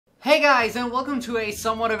Hey guys, and welcome to a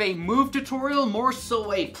somewhat of a move tutorial, more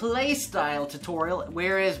so a playstyle tutorial,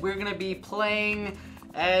 whereas we're going to be playing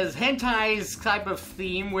as HENTAI'S type of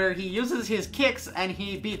theme, where he uses his kicks and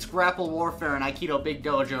he beats grapple warfare in Aikido Big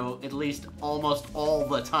Dojo at least almost all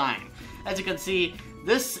the time. As you can see,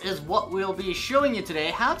 this is what we'll be showing you today,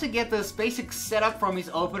 how to get this basic setup from his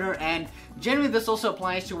opener, and generally this also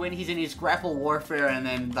applies to when he's in his grapple warfare and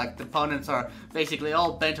then like the opponents are basically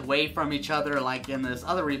all bent away from each other, like in this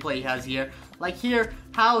other replay he has here. Like here,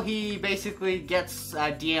 how he basically gets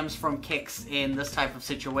DMs from kicks in this type of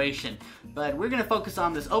situation. But we're going to focus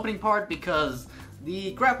on this opening part because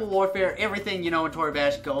the grapple warfare, everything you know in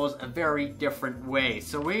Toribash goes a very different way.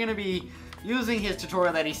 So we're going to be using his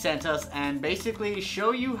tutorial that he sent us and basically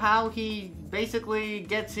show you how he basically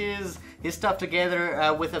gets his stuff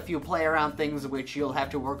together with a few play around things which you'll have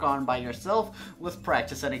to work on by yourself with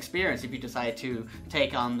practice and experience if you decide to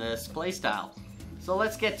take on this playstyle. So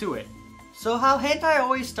let's get to it. So how Hentai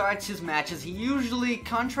always starts his matches, he usually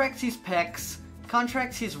contracts his pecs,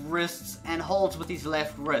 contracts his wrists, and holds with his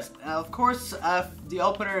left wrist. Of course, the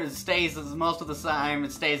opener stays most of the time,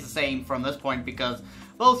 it stays the same from this point because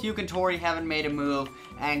both Yuke and Tori haven't made a move,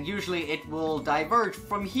 and usually it will diverge.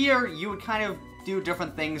 From here, you would kind of do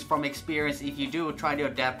different things from experience if you do try to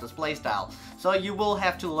adapt this playstyle. So you will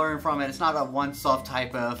have to learn from it. It's not a once-off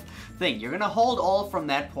type of thing. You're gonna hold all from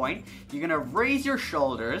that point. You're gonna raise your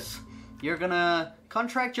shoulders. You're gonna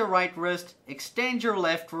contract your right wrist, extend your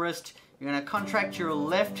left wrist. You're gonna contract your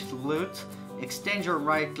left glute, extend your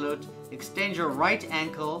right glute, extend your right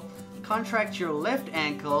ankle, contract your left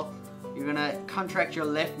ankle. You're gonna contract your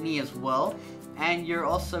left knee as well, and you're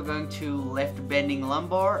also going to left bending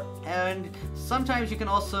lumbar, and sometimes you can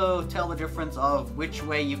also tell the difference of which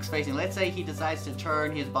way Yuke's facing. Let's say he decides to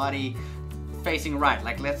turn his body facing right,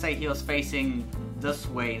 like let's say he was facing this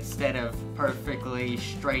way instead of perfectly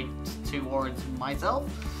straight towards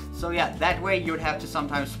myself. So yeah, that way you would have to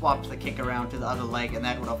sometimes swap the kick around to the other leg, and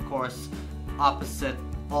that would of course opposite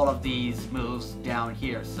all of these moves down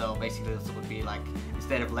here. So basically this would be like,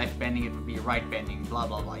 instead of left bending, it would be right bending, blah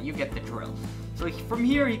blah blah. You get the drill. So from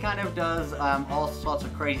here he kind of does all sorts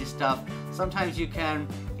of crazy stuff. Sometimes you can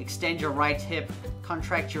extend your right hip,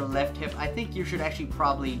 contract your left hip. I think you should actually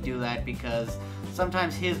probably do that because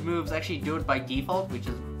sometimes his moves actually do it by default, which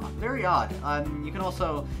is very odd. You can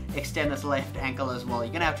also extend this left ankle as well.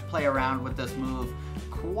 You're gonna have to play around with this move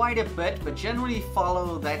quite a bit, but generally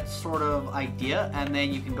follow that sort of idea, and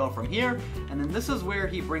then you can go from here, and then this is where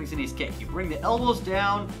he brings in his kick. You bring the elbows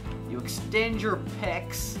down, you extend your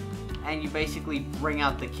pecs, and you basically bring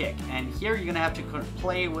out the kick. And here you're gonna have to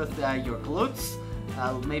play with your glutes,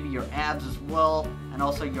 maybe your abs as well, and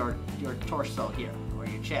also your torso here, or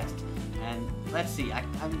your chest. And let's see,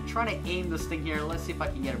 I'm trying to aim this thing here. Let's see if I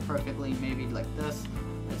can get it perfectly, maybe like this.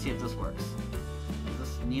 Let's see if this works. Is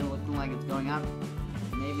this knee looking like it's going out?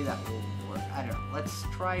 Maybe that will work. I don't know. Let's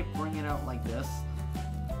try bringing it out like this.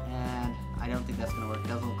 And I don't think that's going to work. It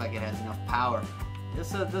doesn't look like it has enough power.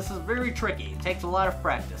 This is very tricky. It takes a lot of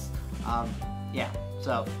practice. Yeah,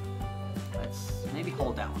 so let's maybe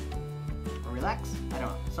hold down. Or relax? I don't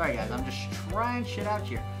know. Sorry guys, I'm just trying shit out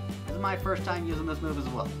here. This is my first time using this move as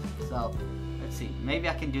well. So, let's see. Maybe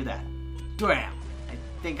I can do that. Damn! I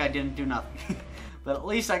think I didn't do nothing. But at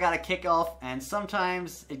least I got a kick off, and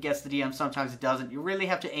sometimes it gets the DM, sometimes it doesn't. You really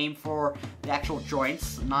have to aim for the actual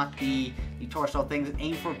joints, not the torso things.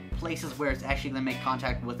 Aim for places where it's actually going to make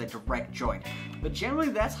contact with a direct joint. But generally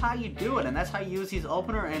that's how you do it, and that's how you use his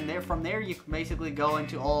opener, and from there you can basically go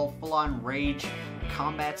into all full-on rage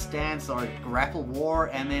combat stance or grapple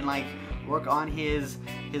war, and then like work on his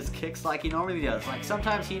kicks like he normally does. Like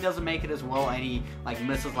sometimes he doesn't make it as well and he like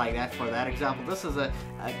misses like that. For that example, this is a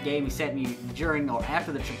game he sent me during or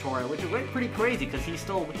after the tutorial, which went pretty crazy because he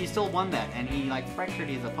still won that, and he like fractured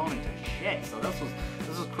his opponent to shit. So this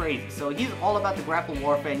was crazy. So he's all about the grapple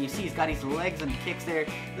warfare, and you see he's got his legs and kicks there.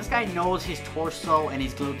 This guy knows his torso and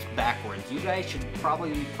his glutes backwards. You guys should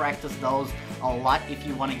probably practice those a lot if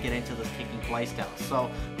you want to get into this kicking playstyle.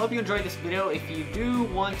 So hope you enjoyed this video. If you do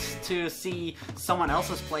want to see someone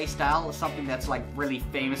else's playstyle, something that's like really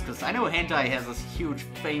famous, because I know Hentai has this huge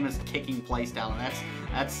famous kicking playstyle, and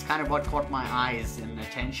that's kind of what caught my eyes and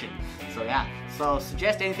attention. So yeah, so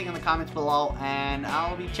suggest anything in the comments below, and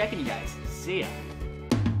I'll be checking you guys. See ya.